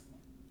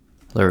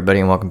Hello, everybody,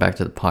 and welcome back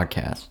to the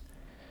podcast.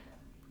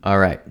 All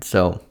right,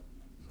 so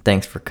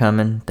thanks for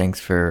coming. Thanks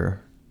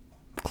for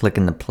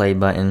clicking the play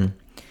button.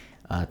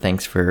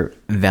 Thanks for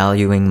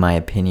valuing my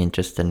opinion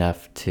just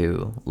enough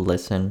to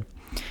listen.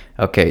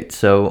 Okay,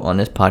 so on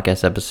this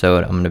podcast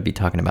episode, I'm going to be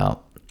talking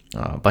about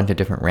a bunch of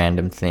different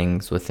random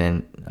things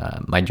within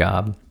my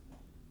job,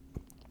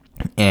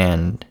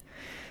 and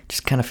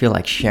just kind of feel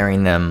like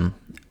sharing them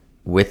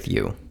with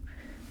you.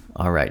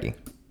 Alrighty.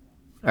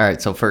 All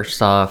right, so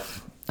first off,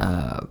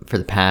 for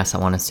the past, I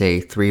want to say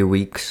 3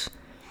 weeks,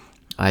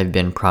 I've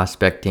been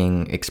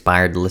prospecting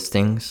expired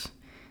listings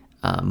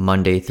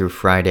Monday through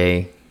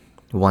Friday,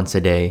 once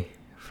a day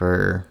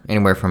for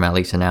anywhere from at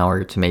least an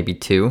hour to maybe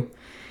two.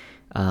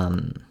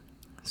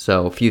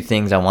 So a few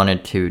things I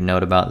wanted to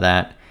note about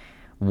that.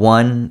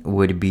 One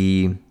would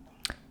be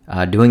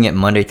doing it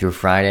Monday through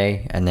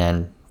Friday and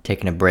then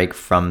taking a break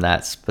from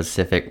that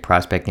specific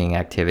prospecting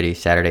activity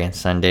Saturday and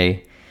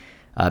Sunday.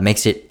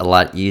 Makes it a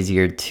lot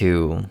easier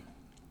to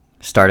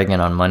start again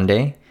on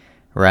Monday,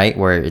 right?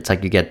 Where it's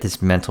like you get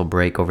this mental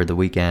break over the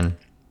weekend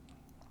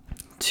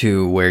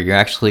to where you're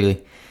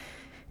actually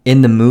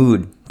in the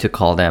mood to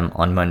call them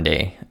on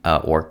Monday,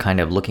 or kind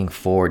of looking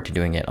forward to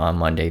doing it on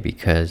Monday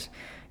because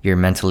you're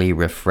mentally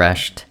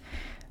refreshed.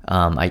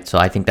 So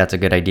I think that's a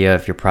good idea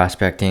if you're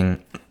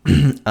prospecting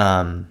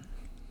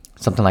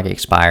something like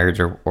expireds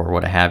or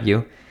what have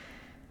you.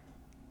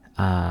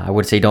 I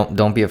would say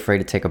don't be afraid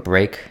to take a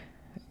break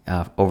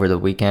over the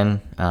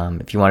weekend.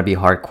 If you want to be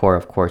hardcore,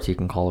 of course, you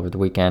can call over the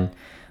weekend.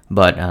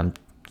 But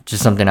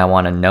just something I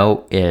want to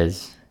note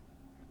is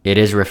it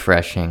is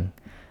refreshing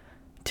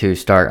to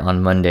start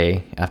on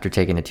Monday after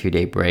taking a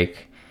 2-day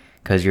break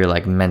because you're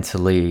like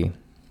mentally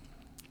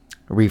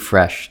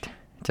refreshed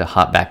to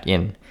hop back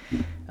in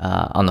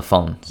on the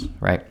phones,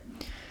 right?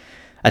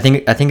 I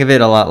think of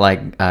it a lot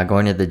like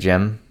going to the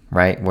gym,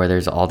 right? Where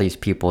there's all these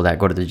people that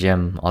go to the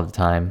gym all the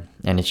time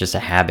and it's just a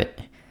habit.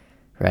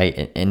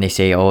 Right, and they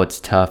say, oh, it's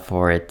tough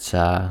or it's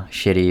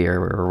shitty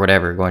or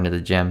whatever going to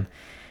the gym,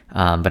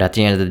 but at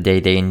the end of the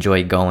day, they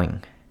enjoy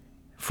going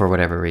for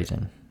whatever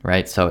reason,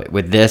 right? So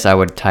with this, I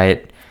would tie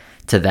it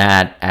to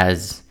that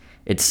as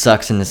it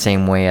sucks in the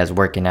same way as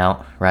working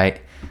out, right?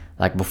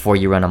 Like before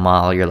you run a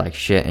mile, you're like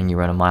shit, and you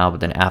run a mile,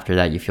 but then after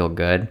that, you feel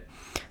good.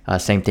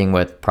 Same thing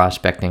with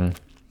prospecting.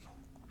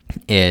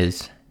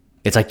 It's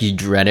like you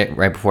dread it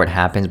right before it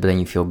happens, but then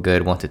you feel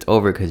good once it's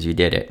over because you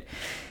did it.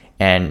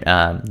 And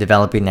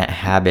developing that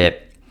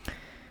habit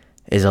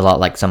is a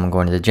lot like someone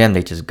going to the gym.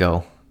 They just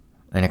go,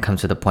 and it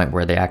comes to the point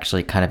where they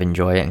actually kind of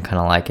enjoy it and kind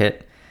of like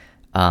it.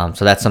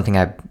 So that's something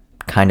I've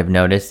kind of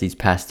noticed these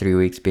past 3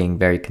 weeks, being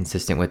very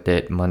consistent with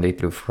it Monday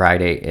through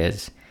Friday.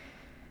 Is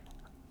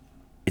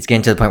it's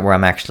getting to the point where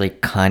I'm actually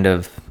kind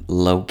of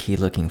low-key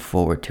looking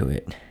forward to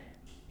it,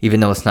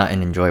 even though it's not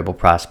an enjoyable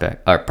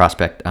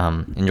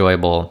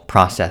enjoyable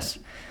process,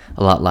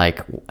 a lot like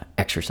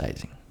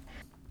exercising.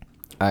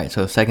 All right,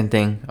 so second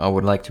thing I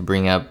would like to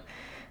bring up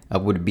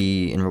would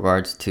be in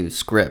regards to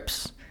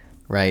scripts,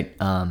 right?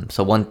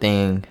 So one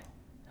thing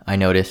I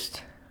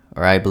noticed,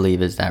 or I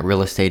believe, is that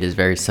real estate is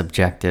very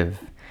subjective,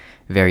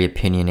 very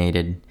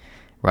opinionated,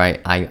 right?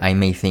 I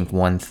may think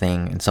one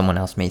thing and someone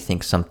else may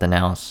think something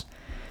else.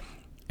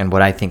 And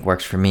what I think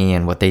works for me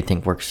and what they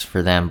think works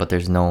for them, but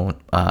there's no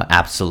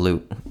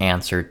absolute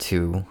answer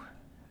to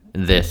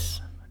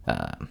this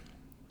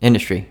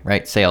industry,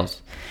 right?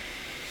 Sales.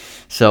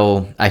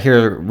 So I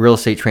hear real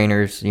estate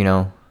trainers,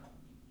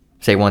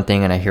 say one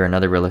thing, and I hear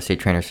another real estate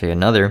trainer say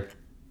another.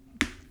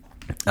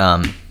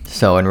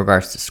 So in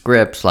regards to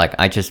scripts, like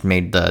I just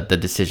made the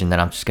decision that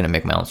I'm just going to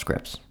make my own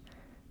scripts,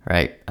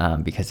 right?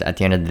 Because at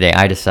the end of the day,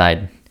 I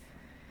decide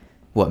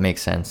what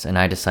makes sense, and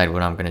I decide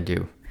what I'm going to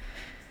do,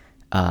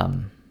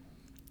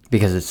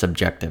 because it's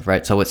subjective,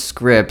 right? So with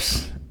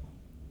scripts,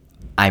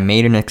 I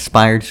made an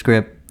expired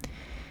script,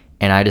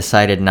 and I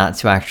decided not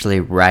to actually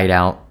write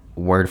out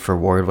word for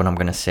word what I'm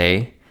going to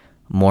say.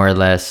 More or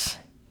less,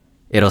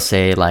 it'll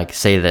say like,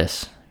 say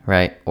this,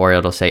 right? Or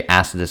it'll say,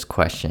 ask this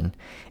question.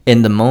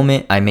 In the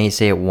moment, I may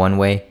say it one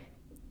way,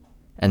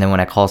 and then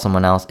when I call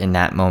someone else in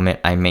that moment,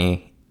 I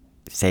may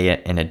say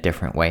it in a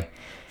different way.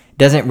 It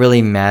doesn't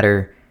really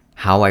matter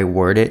how I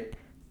word it,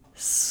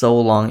 so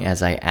long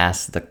as I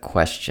ask the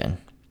question,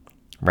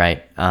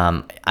 right?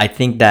 I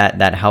think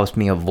that helps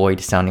me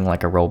avoid sounding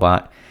like a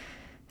robot,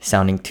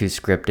 sounding too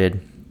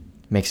scripted.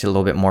 Makes it a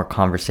little bit more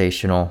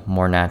conversational,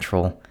 more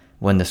natural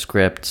when the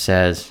script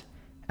says,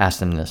 ask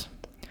them this.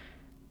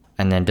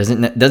 And then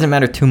doesn't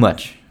matter too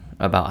much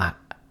about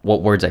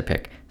what words I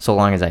pick, so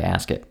long as I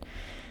ask it.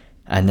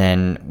 And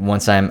then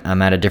once I'm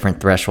at a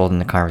different threshold in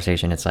the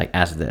conversation, it's like,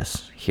 ask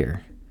this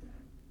here,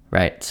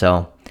 right?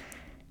 So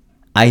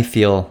I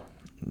feel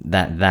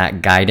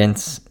that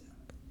guidance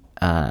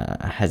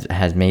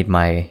has made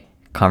my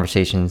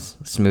conversations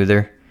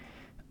smoother.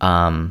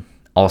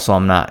 Also,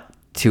 I'm not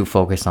too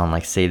focused on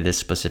like say this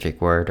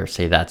specific word or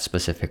say that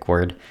specific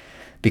word,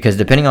 because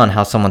depending on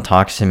how someone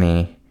talks to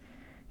me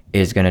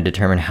is going to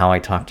determine how I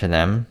talk to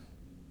them,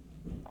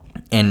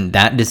 and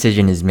that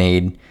decision is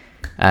made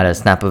at a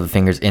snap of the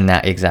fingers in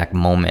that exact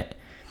moment.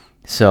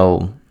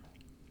 So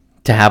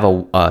to have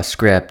a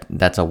script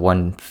that's a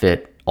one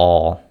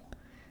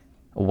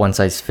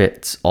size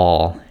fits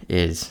all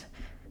is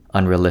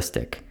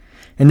unrealistic.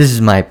 And this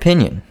is my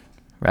opinion,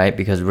 right?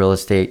 Because real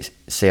estate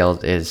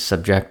sales is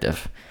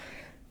subjective.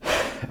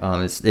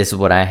 This is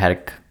what I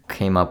had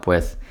came up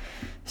with.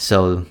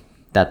 So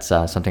that's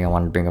something I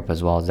wanted to bring up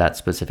as well. Is that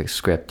specific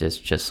script is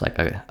just like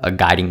a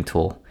guiding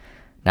tool,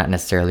 not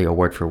necessarily a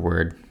word for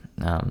word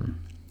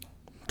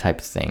type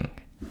thing.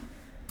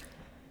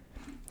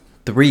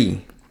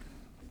 3.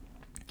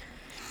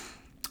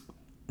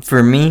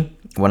 For me,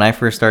 when I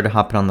first started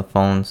hopping on the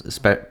phones,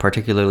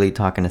 particularly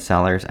talking to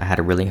sellers, I had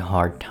a really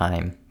hard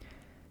time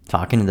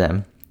talking to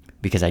them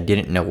because I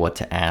didn't know what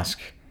to ask.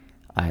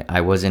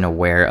 I wasn't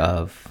aware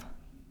of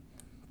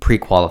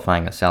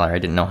pre-qualifying a seller. I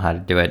didn't know how to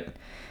do it.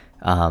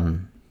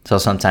 So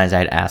sometimes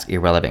I'd ask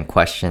irrelevant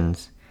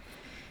questions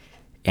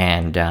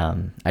and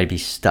I'd be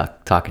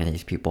stuck talking to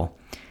these people.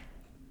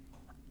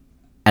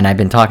 And I've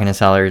been talking to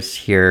sellers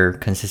here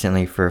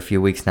consistently for a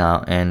few weeks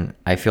now, and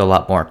I feel a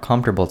lot more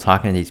comfortable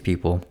talking to these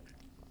people.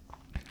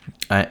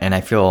 And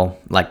I feel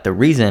like the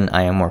reason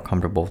I am more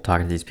comfortable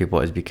talking to these people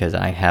is because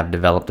I have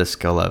developed the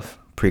skill of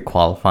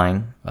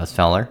pre-qualifying a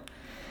seller.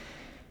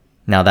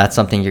 Now, that's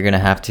something you're going to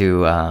have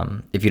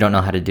to, if you don't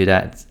know how to do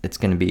that, it's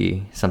going to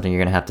be something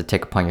you're going to have to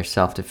take upon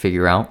yourself to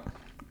figure out.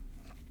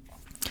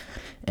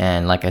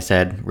 And like I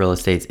said, real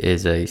estate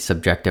is a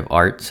subjective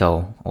art,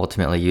 so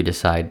ultimately you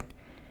decide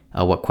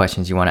what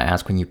questions you want to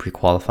ask when you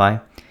pre-qualify.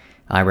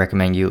 I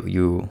recommend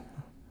you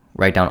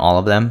write down all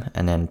of them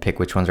and then pick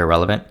which ones are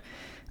relevant.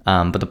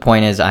 But the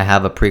point is, I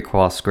have a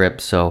pre-qual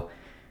script, so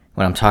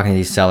when I'm talking to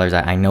these sellers,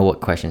 I know what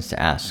questions to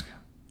ask.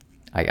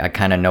 I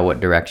kind of know what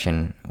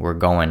direction we're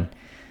going.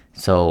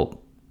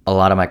 So a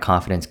lot of my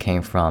confidence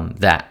came from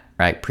that,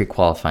 right?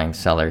 Pre-qualifying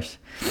sellers.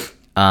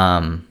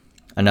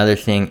 Another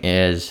thing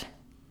is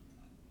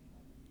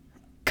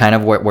kind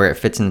of where it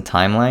fits in the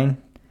timeline.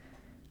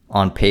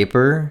 On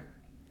paper,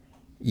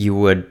 you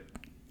would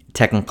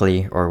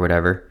technically, or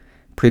whatever,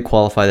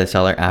 pre-qualify the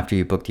seller after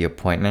you book the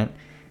appointment.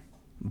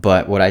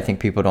 But what I think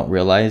people don't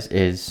realize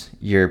is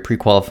you're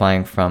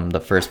pre-qualifying from the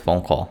first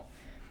phone call,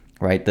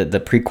 right? The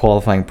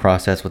pre-qualifying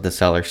process with the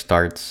seller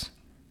starts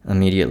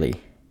immediately.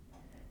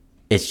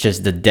 It's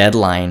just the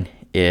deadline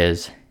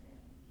is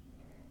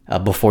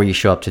before you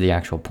show up to the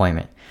actual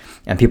appointment.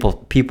 And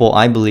people,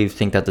 I believe,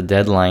 think that the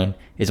deadline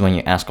is when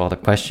you ask all the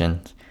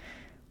questions.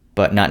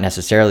 But not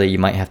necessarily. You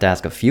might have to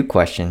ask a few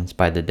questions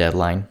by the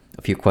deadline.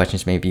 A few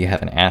questions maybe you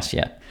haven't asked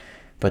yet.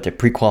 But the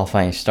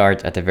pre-qualifying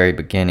starts at the very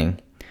beginning,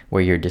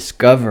 where you're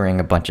discovering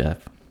a bunch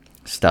of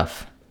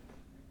stuff.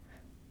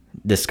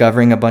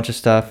 Discovering a bunch of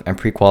stuff and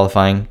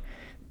pre-qualifying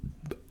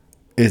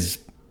is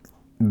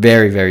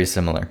very, very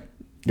similar.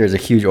 There's a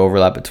huge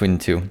overlap between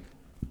the two.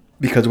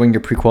 Because when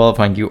you're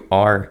pre-qualifying, you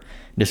are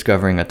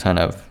discovering a ton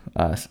of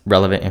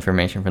relevant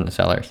information from the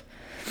sellers.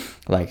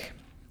 Like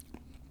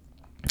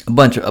a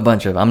bunch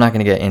of, I'm not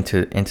going to get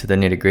into the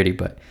nitty gritty,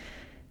 but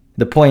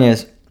the point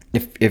is,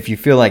 if you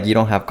feel like you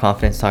don't have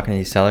confidence talking to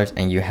these sellers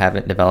and you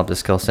haven't developed the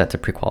skill set to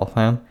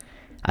pre-qualify them,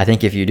 I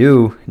think if you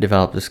do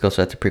develop the skill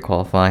set to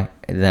pre-qualify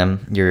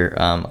them, your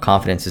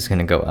confidence is going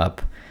to go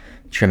up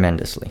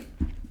tremendously.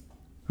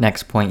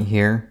 Next point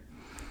here,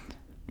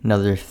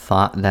 another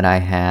thought that I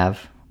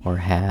have or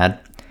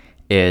had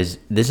is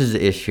this is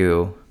the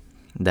issue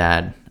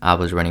that I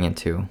was running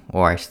into,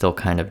 or I still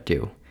kind of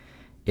do,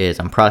 is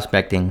I'm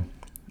prospecting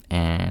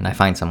and I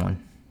find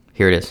someone.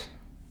 Here it is.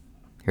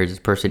 Here's this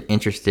person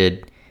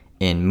interested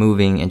in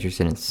moving,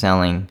 interested in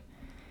selling,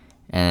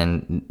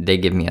 and they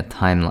give me a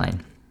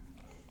timeline.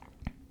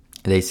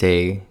 They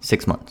say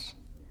 6 months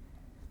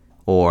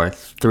or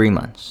 3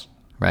 months,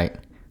 right?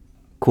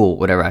 Cool,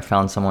 whatever. I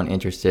found someone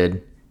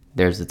interested.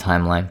 There's the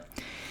timeline.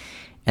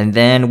 And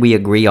then we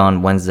agree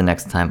on when's the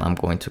next time I'm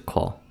going to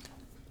call.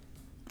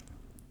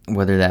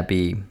 Whether that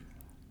be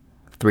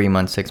 3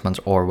 months, 6 months,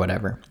 or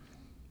whatever.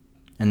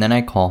 And then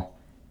I call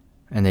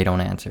and they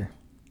don't answer.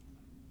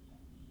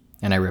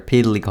 And I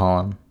repeatedly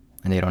call them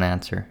and they don't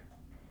answer.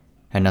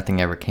 And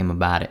nothing ever came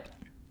about it.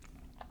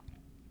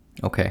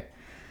 Okay.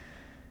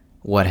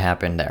 What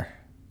happened there?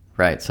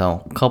 Right,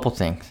 so a couple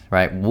things,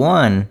 right?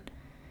 One,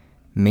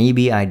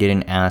 maybe I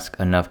didn't ask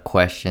enough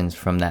questions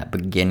from that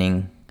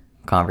beginning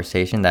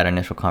conversation, that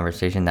initial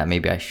conversation, that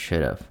maybe I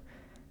should have,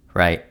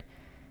 right?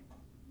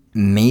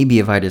 Maybe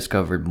if I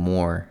discovered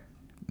more,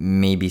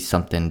 maybe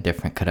something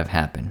different could have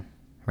happened,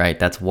 right?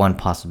 That's one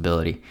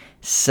possibility.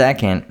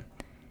 Second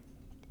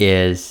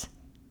is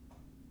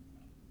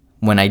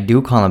when I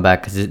do call them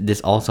back, because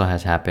this also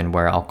has happened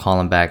where I'll call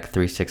them back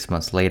 3-6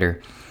 months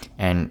later,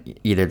 and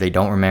either they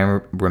don't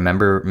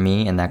remember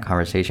me in that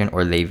conversation,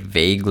 or they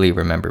vaguely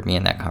remember me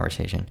in that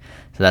conversation.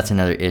 So that's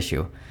another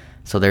issue.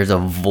 So there's a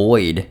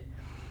void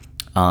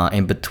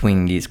in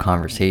between these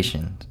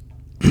conversations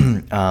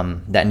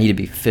that need to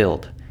be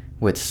filled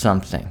with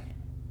something,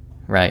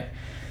 right?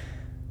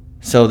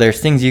 So there's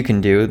things you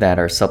can do that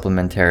are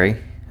supplementary.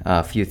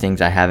 A few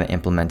things I haven't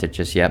implemented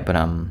just yet, but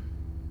I'm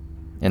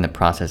in the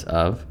process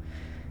of.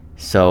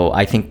 So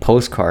I think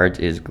postcards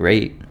is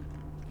great.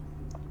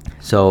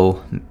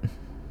 So,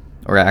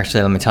 or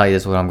actually, let me tell you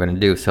this is what I'm going to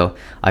do. So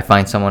I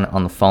find someone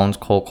on the phone's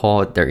cold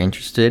call, they're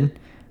interested,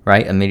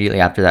 right? Immediately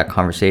after that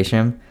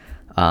conversation,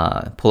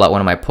 pull out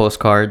one of my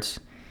postcards,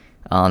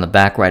 on the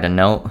back, write a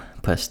note,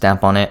 put a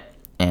stamp on it,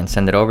 and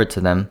send it over to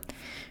them.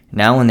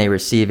 Now when they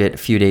receive it a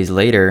few days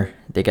later,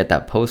 they get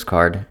that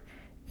postcard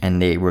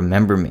and they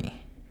remember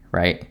me,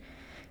 right?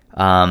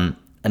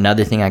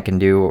 Another thing I can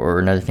do, or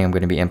another thing I'm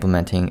going to be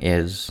implementing,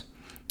 is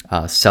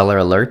seller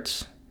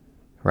alerts,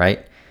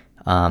 right?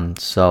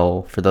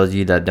 So for those of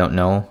you that don't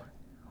know,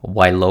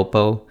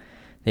 Ylopo,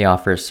 they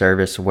offer a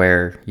service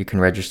where you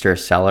can register a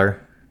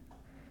seller,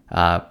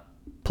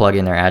 plug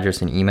in their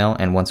address and email,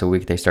 and once a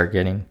week they start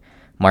getting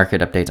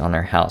market updates on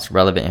their house,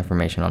 relevant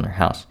information on their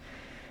house.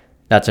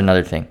 That's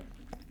another thing.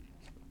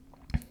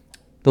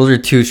 Those are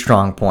 2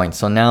 strong points.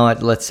 So now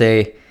let's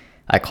say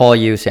I call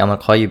you, say I'm going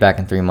to call you back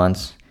in 3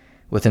 months.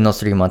 Within those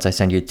 3 months, I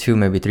send you 2,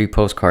 maybe 3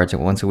 postcards,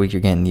 and once a week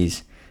you're getting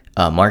these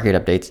market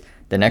updates.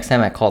 The next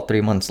time I call 3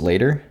 months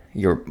later,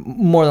 you're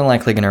more than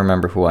likely going to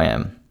remember who I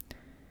am.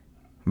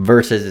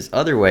 Versus this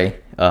other way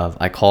of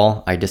I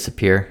call, I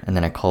disappear, and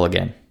then I call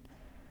again.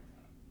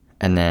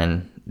 And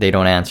then they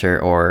don't answer,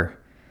 or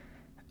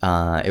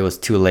it was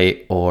too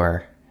late,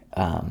 or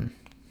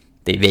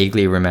they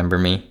vaguely remember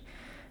me,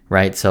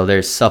 right? So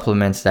there's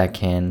supplements that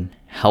can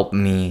help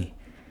me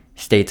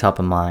stay top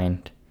of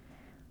mind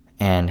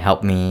and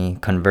help me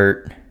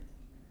convert,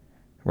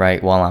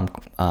 right, while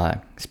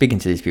I'm speaking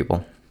to these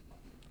people.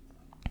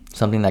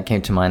 Something that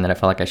came to mind that I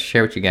felt like I should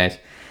share with you guys.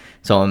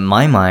 So in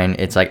my mind,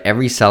 it's like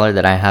every seller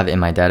that I have in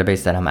my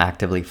database that I'm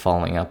actively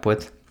following up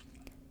with,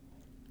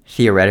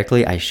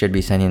 theoretically, I should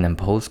be sending them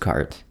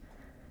postcards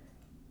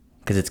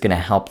because it's going to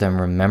help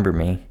them remember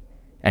me.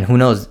 And who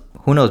knows,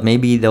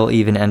 maybe they'll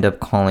even end up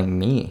calling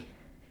me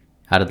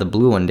out of the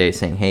blue one day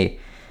saying, hey,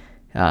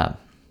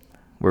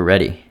 we're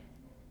ready,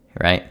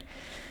 right?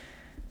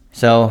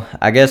 So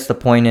I guess the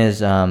point is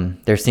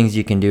there's things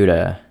you can do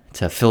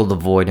to fill the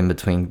void in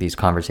between these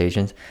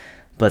conversations.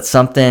 But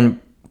something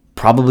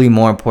probably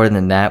more important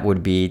than that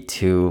would be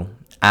to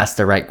ask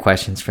the right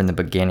questions from the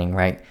beginning,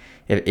 right?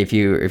 If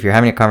you're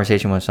having a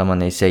conversation with someone,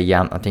 they say,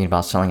 yeah, I'm thinking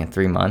about selling in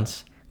 3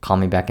 months. Call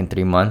me back in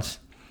 3 months.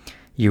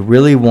 You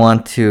really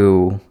want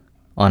to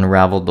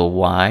unravel the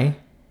why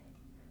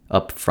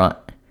up front,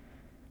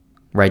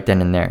 right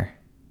then and there.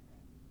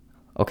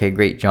 Okay,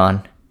 great,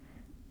 John.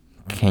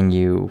 Can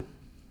you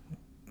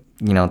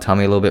tell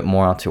me a little bit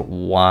more onto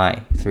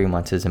why 3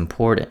 months is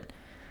important?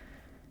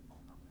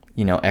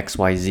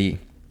 XYZ.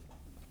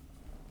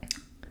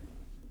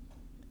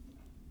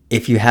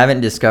 If you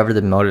haven't discovered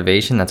the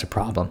motivation, that's a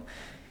problem.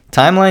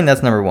 Timeline,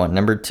 that's number 1.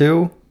 Number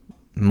 2,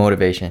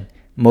 motivation.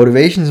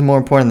 Motivation is more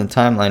important than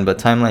timeline, but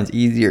timeline's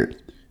easier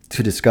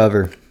to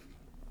discover.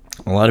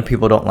 A lot of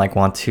people don't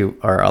want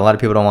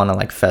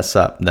to fess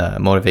up the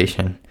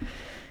motivation.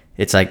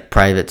 It's like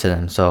private to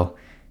them. So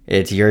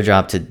it's your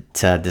job to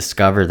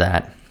discover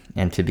that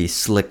and to be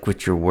slick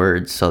with your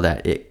words so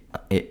that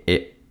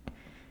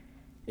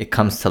it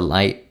comes to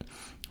light,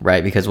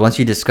 right? Because once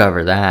you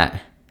discover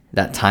that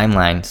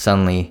timeline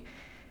suddenly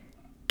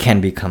can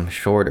become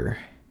shorter,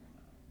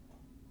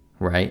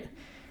 right?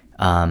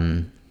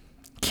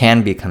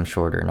 Can become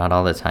shorter, not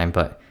all the time,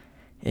 but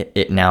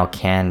it now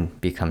can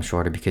become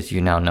shorter because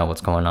you now know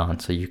what's going on,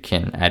 so you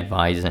can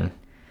advise and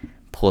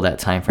pull that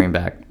time frame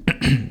back.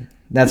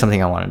 That's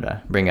something I wanted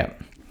to bring up.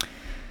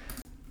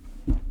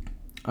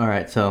 All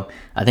right, so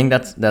I think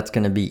that's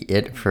going to be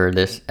it for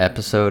this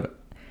episode.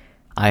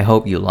 I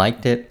hope you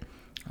liked it.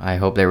 I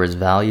hope there was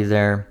value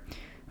there.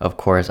 Of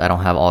course, I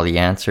don't have all the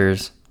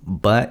answers,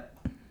 but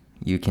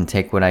you can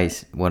take what I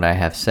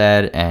have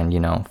said and,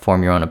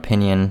 form your own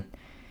opinion,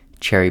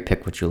 cherry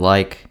pick what you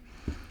like,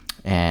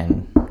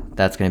 and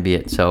that's going to be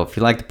it. So if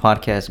you like the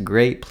podcast,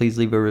 great. Please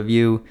leave a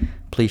review.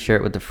 Please share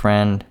it with a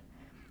friend.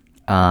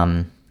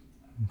 And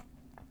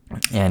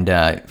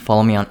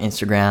follow me on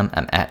Instagram.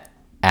 I'm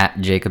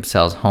at Jacob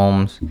Sells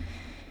Homes.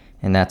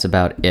 And that's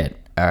about it.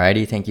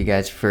 Alrighty, thank you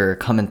guys for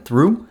coming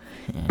through,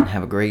 and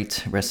have a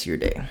great rest of your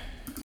day.